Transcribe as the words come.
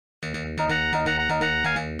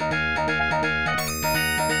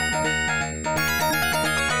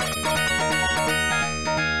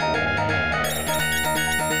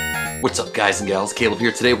What's up, guys and gals? Caleb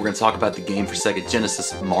here. Today we're going to talk about the game for Sega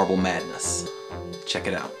Genesis, Marble Madness. Check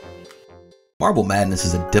it out. Marble Madness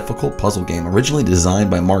is a difficult puzzle game originally designed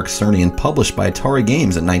by Mark Cerny and published by Atari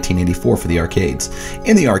Games in 1984 for the arcades.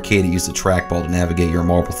 In the arcade, it used a trackball to navigate your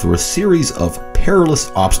marble through a series of perilous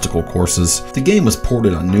obstacle courses. The game was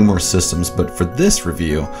ported on numerous systems, but for this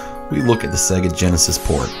review, we look at the Sega Genesis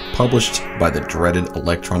port, published by the dreaded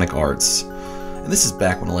Electronic Arts. And this is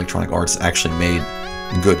back when Electronic Arts actually made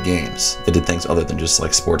good games. They did things other than just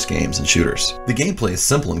like sports games and shooters. The gameplay is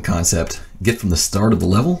simple in concept. Get from the start of the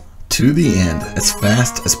level to the end as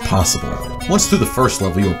fast as possible. Once through the first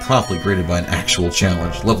level, you are promptly greeted by an actual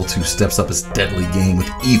challenge. Level 2 steps up its deadly game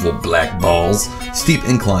with evil black balls. Steep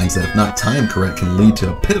inclines that, if not timed correct, can lead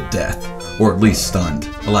to a pit of death, or at least stunned,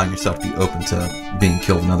 allowing yourself to be open to being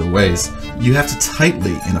killed in other ways. You have to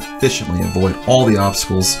tightly and efficiently avoid all the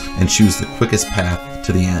obstacles and choose the quickest path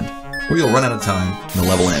to the end, or you'll run out of time and the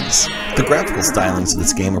level ends. The graphical stylings of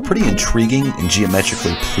this game are pretty intriguing and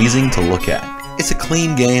geometrically pleasing to look at. It's a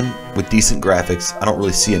clean game with decent graphics. I don't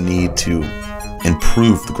really see a need to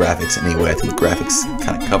improve the graphics in any way. I think the graphics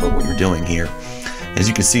kind of cover what you're doing here. As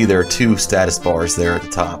you can see, there are two status bars there at the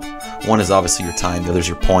top. One is obviously your time, the other is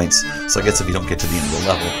your points. So I guess if you don't get to the end of the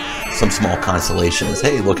level, some small consolation is,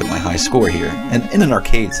 hey, look at my high score here. And in an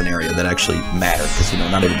arcade scenario, that actually mattered because,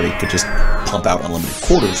 not everybody could just pump out unlimited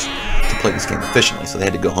quarters to play this game efficiently. So they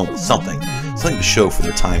had to go home with something to show for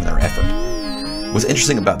their time and their effort. What's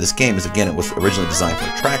interesting about this game is, again, it was originally designed for a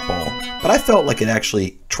trackball, but I felt like it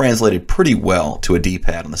actually translated pretty well to a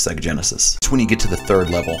D-pad on the Sega Genesis. It's when you get to the third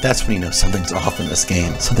level, that's when you know something's off in this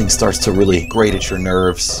game. Something starts to really grate at your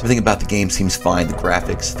nerves. Everything about the game seems fine, the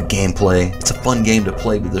graphics, the gameplay. It's a fun game to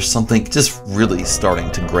play, but there's something just really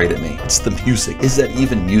starting to grate at me. It's the music. Is that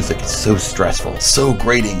even music? It's so stressful, so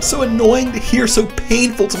grating, so annoying to hear, so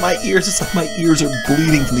painful to my ears. It's like my ears are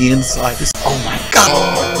bleeding from the inside. Oh my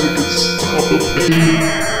God! I think it's stop the pain.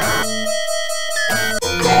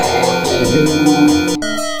 God, the horror.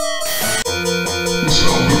 The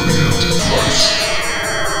sound of the Antichrist.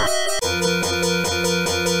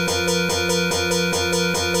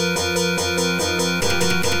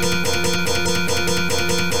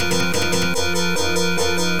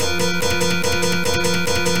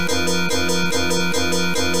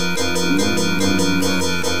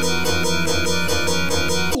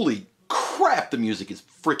 Holy crap, the music is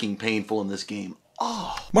freaking painful in this game.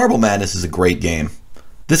 Oh. Marble Madness is a great game.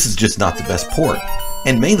 This is just not the best port,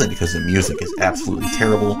 and mainly because the music is absolutely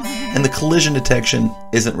terrible, and the collision detection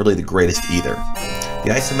isn't really the greatest either.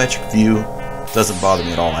 The isometric view doesn't bother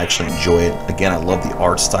me at all. I actually enjoy it. Again, I love the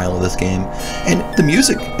art style of this game, and the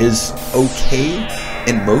music is okay.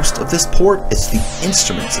 In most of this port, it's the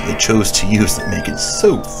instruments that they chose to use that make it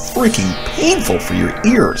so freaking painful for your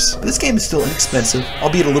ears. This game is still inexpensive,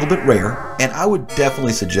 albeit a little bit rare, and I would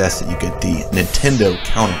definitely suggest that you get the Nintendo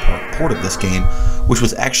counterpart port of this game, which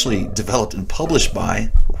was actually developed and published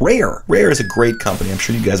by Rare. Rare is a great company. I'm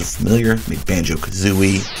sure you guys are familiar. They made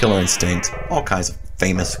Banjo-Kazooie, Killer Instinct, all kinds of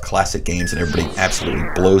famous classic games that everybody absolutely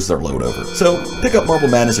blows their load over. So pick up Marble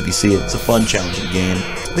Madness if you see it. It's a fun, challenging game.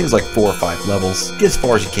 I think it's like 4 or 5 levels. Get as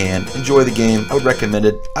far as you can. Enjoy the game. I would recommend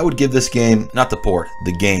it. I would give this game, not the port,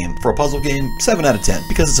 the game. For a puzzle game, 7 out of 10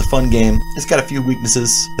 because it's a fun game. It's got a few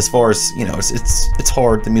weaknesses as far as, it's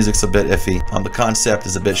hard. The music's a bit iffy. The concept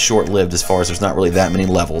is a bit short-lived as far as there's not really that many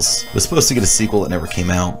levels. It was supposed to get a sequel that never came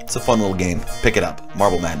out. It's a fun little game. Pick it up.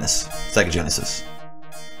 Marble Madness. Sega Genesis.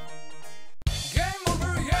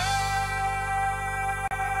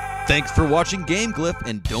 Thanks for watching Game Glyph,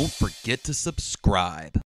 and don't forget to subscribe.